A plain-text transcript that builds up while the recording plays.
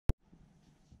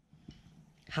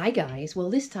Hi guys, well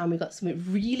this time we've got something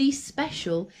really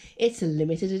special. It's a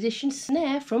limited edition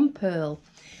snare from Pearl.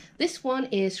 This one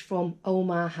is from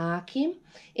OMAR HARKIM.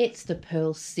 It's the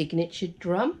Pearl signature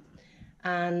drum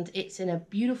and it's in a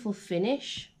beautiful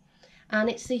finish. And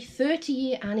it's the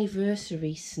 30-year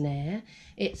anniversary snare.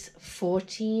 It's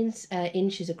 14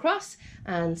 inches across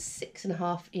and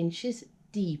 6.5 inches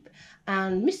deep.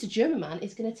 And Mr. German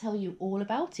is going to tell you all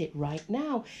about it right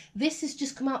now. This has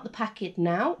just come out the packet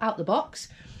now, out the box.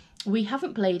 We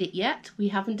haven't played it yet. We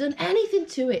haven't done anything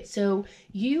to it. So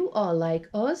you are like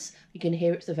us. You can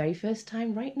hear it for the very first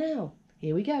time right now.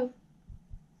 Here we go.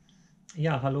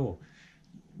 Ja, hallo.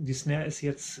 Die Snare ist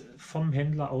jetzt vom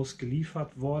Händler aus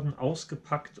geliefert worden,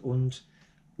 ausgepackt und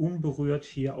unberührt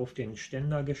hier auf den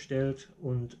Ständer gestellt.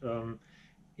 Und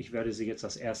ich werde sie jetzt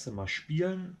das erste Mal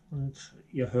spielen und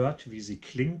ihr hört, wie sie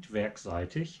klingt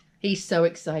werkseitig. He's so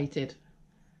excited.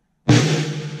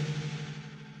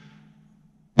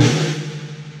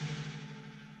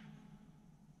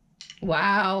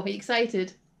 Wow,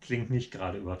 excited. Klingt nicht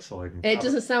gerade überzeugend. It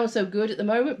doesn't sound so good at the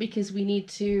moment because we need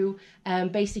to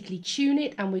basically tune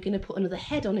it, and we're going to put another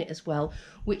head on it as well,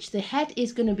 which the head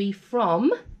is going to be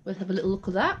from, let's have a little look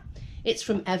at that. It's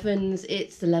from Evans,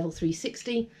 it's the level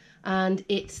 360, and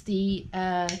it's the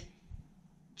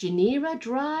Genera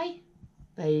Dry.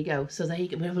 There you go. So there you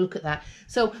go. We'll have a look at that.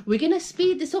 So we're going to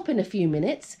speed this up in a few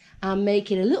minutes and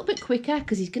make it a little bit quicker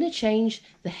because he's going to change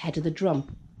the head of the drum.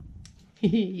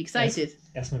 Excited?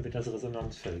 Erstmal wird das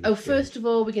Resonanzfell. Oh, first of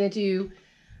all, we're going to do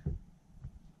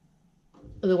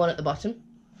the one at the bottom.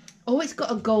 Oh, it's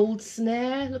got a gold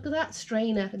snare. Look at that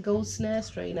strainer, a gold snare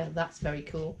strainer. That's very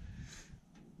cool.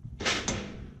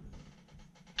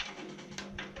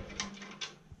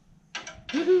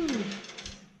 Woohoo!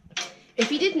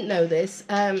 If you didn't know this,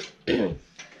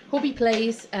 Hubby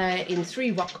plays in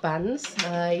 3 rock bands.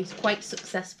 He's quite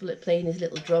successful at playing his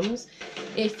little drums.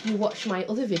 If you watch my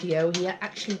other video, he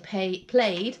actually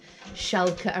played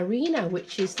Schalke Arena,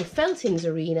 which is the Feltins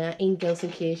Arena in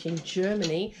Gelsenkirchen,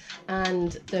 Germany.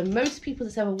 And the most people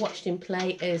that's ever watched him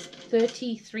play is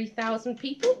 33,000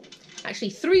 people. Actually,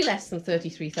 3 less than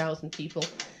 33,000 people.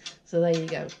 So there you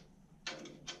go.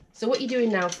 So what are you doing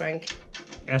now, Frank?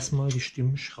 Erstmal die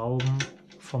Stimmschrauben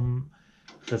vom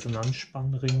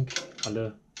Resonanzspannring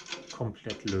alle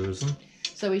komplett lösen.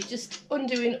 So he's just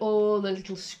undoing all the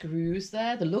little screws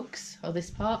there, the lugs of this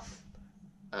part.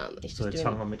 So, jetzt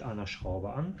fangen wir mit einer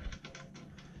Schraube an.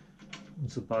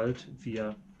 Und sobald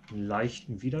wir einen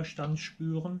leichten Widerstand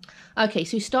spüren. Okay,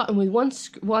 so he's starting with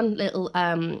one little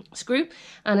screw,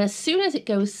 and as soon as it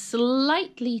goes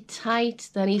slightly tight,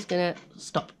 then he's gonna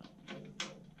stop.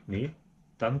 Nee,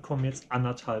 dann kommen jetzt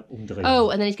 1,5 Umdrehungen.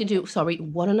 Oh, and then he's gonna do, sorry,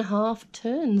 1.5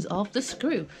 turns of the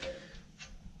screw.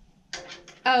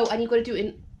 Oh, and you've got to do it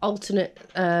in alternate,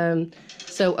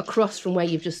 so across from where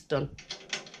you've just done.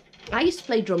 I used to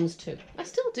play drums too. I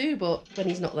still do, but when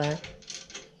he's not there.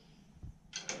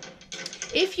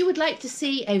 If you would like to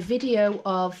see a video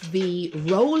of the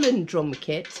Roland drum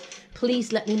kit,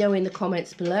 please let me know in the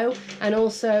comments below. And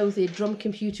also the drum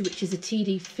computer, which is a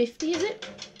TD50, is it?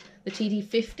 The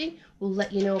TD50, we'll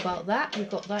let you know about that. We've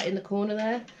got that in the corner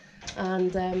there.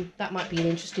 And that might be an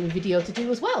interesting video to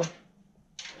do as well.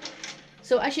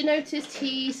 So as you noticed,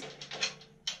 he's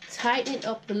tightening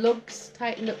up the lugs,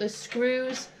 tightening up the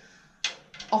screws,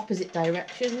 opposite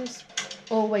directions,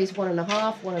 always 1.5,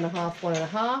 1.5,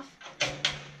 1.5,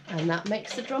 and that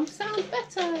makes the drum sound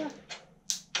better.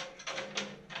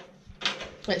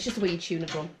 Well, it's just the way you tune a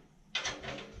drum.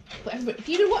 But if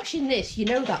you've been watching this, you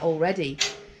know that already,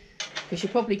 because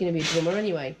you're probably going to be a drummer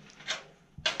anyway.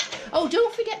 Oh,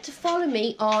 don't forget to follow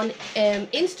me on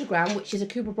Instagram, which is a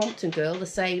Cooper Brompton girl, the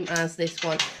same as this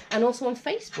one, and also on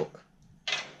Facebook.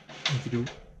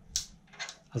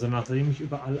 Also nachdem ich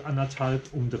überall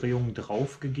 1,5 Umdrehungen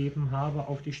draufgegeben habe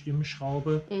auf die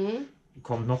Stimmschraube,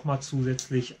 kommt nochmal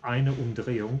zusätzlich eine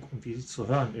Umdrehung, und wie sie zu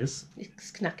hören ist,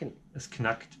 Es knacken. Es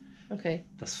knackt. Okay.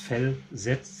 Das Fell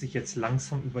setzt sich jetzt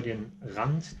langsam über den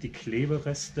Rand, die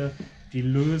Klebereste, die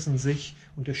lösen sich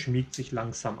und es schmiegt sich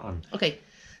langsam an. Okay.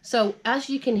 So as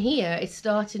you can hear, it's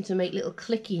starting to make little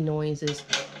clicky noises,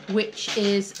 which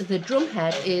is the drum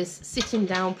head is sitting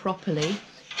down properly.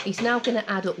 He's now going to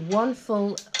add up one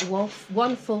full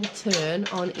turn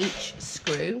on each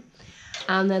screw,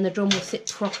 and then the drum will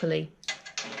sit properly.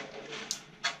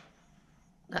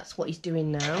 That's what he's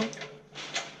doing now.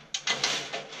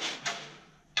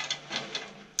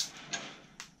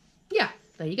 Yeah,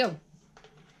 there you go.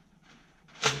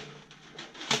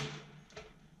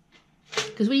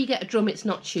 Because when you get a drum, it's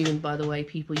not tuned, by the way,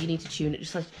 people. You need to tune it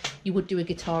just like you would do a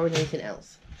guitar and anything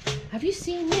else. Have you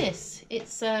seen this?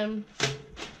 It's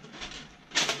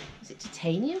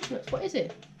titanium? What is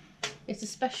it? It's a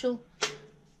special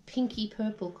pinky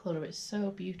purple colour. It's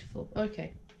so beautiful.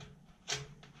 Okay.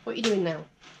 What are you doing now?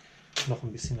 Noch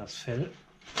ein bisschen das Fell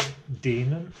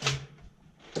dehnen.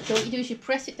 So what you do is you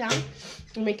press it down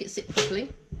and make it sit properly.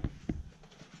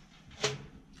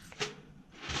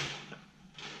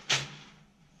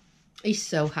 He's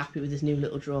so happy with his new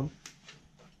little drum.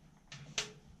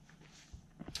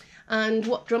 And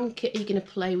what drum kit are you going to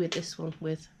play with this one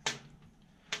with?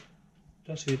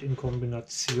 Das wird in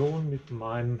Kombination mit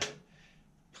meinem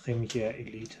Premier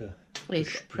Elite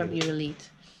gespielt. Premier Elite.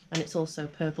 And it's also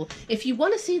purple. If you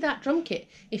want to see that drum kit,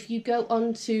 if you go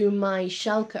onto my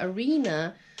Schalke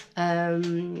Arena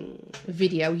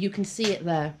video, you can see it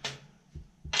there.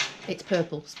 It's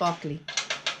purple, sparkly.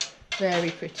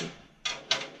 Very pretty.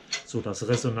 So, das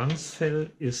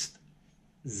Resonanzfell ist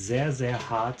sehr, sehr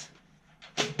hart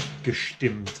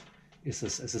gestimmt. Es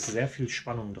ist sehr viel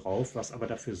Spannung drauf, was aber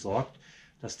dafür sorgt,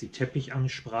 dass die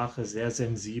Teppichansprache sehr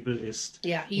sensibel ist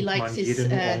und man jede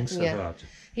Nuance hört.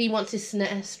 He wants his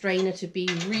snare strainer to be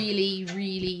really,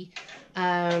 really,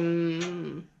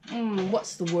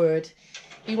 what's the word?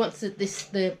 He wants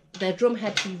their drum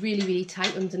head to be really, really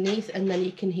tight underneath, and then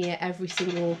you can hear every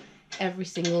single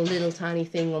little tiny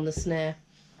thing on the snare.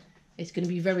 It's going to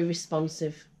be very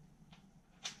responsive.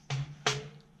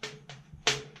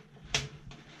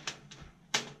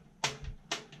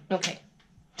 Okay.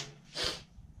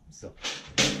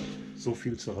 So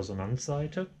viel zur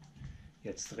Resonanzseite.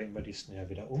 Jetzt drehen wir die Snare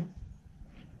wieder um.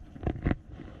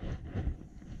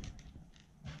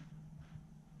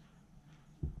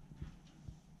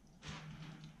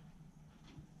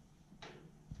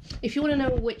 If you want to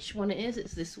know which one it is,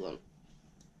 it's this one.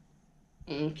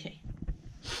 Okay.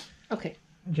 Okay.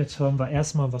 Und jetzt hören wir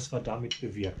erstmal, was wir damit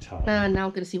bewirkt haben. Now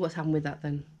I'm going to see what's happened with that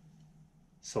then.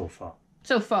 So far.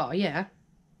 So far, yeah.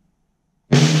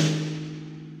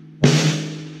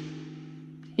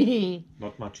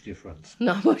 Not much difference.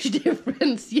 Not much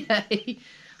difference, yay.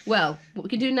 Well, what we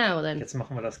can do now then? Jetzt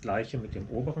machen wir das gleiche mit dem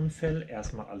oberen Fell.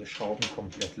 Erstmal alle Schrauben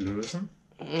komplett lösen.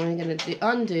 I'm going to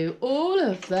undo all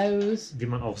of those. Wie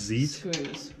man auch sieht,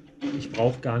 screws. Ich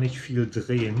brauche gar nicht viel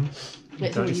drehen.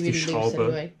 Und da ist die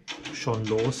Schraube schon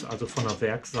los. Also von der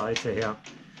Werkseite her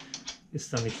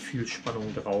ist da nicht viel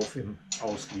Spannung drauf im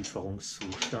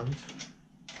Auslieferungszustand.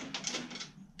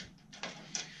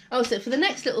 Oh, so for the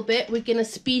next little bit, we're going to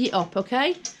speed it up,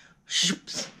 okay?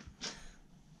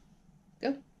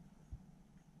 Go.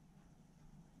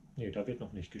 Nee, da wird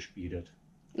noch nicht gespeedet.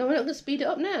 No, we're not going to speed it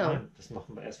up now. Nein, das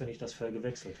machen wir erst, wenn ich das Fell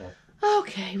gewechselt habe.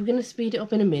 Okay, we're going to speed it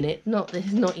up in a minute. Not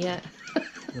yet.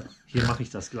 Ja, hier mache ich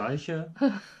das gleiche.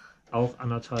 Auch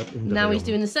 1,5 Umdrehungen. Now he's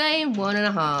doing the same,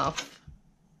 1.5.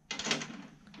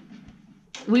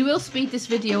 We will speed this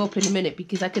video up in a minute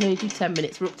because I can only do 10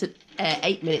 minutes. We're up to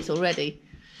 8 minutes already.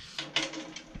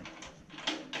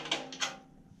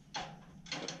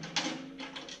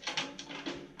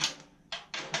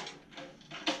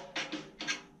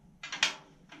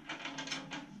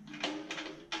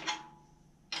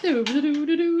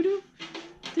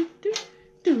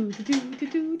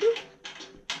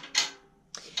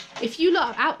 If you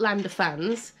lot are Outlander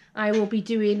fans, I will be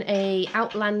doing a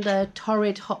Outlander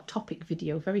Torrid Hot Topic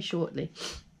video very shortly.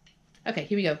 Okay,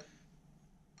 here we go.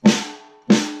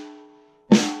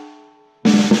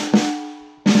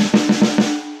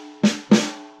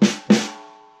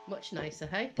 Much nicer,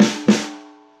 hey?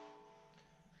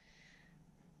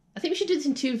 I think we should do this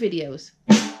in 2 videos.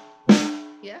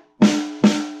 Yeah?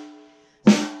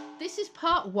 This is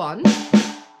part 1.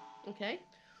 Okay?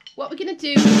 What we're going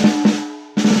to do...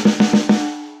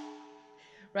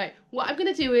 Right, what I'm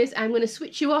going to do is I'm going to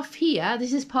switch you off here.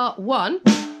 This is part 1.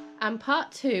 And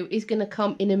part 2 is going to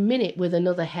come in a minute with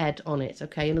another head on it,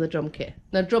 okay? Another drum kit.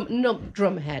 No,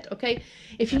 drum head, okay?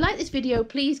 If you like this video,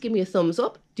 please give me a thumbs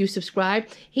up. Do subscribe.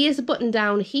 Here's a button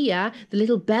down here, the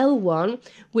little bell one,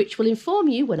 which will inform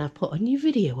you when I put a new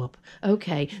video up.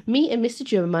 Okay, me and Mr.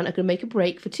 German are going to make a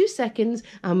break for 2 seconds,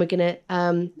 and we're going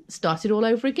to start it all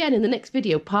over again in the next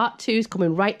video. Part 2 is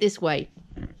coming right this way.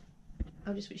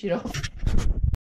 I'll just switch it off.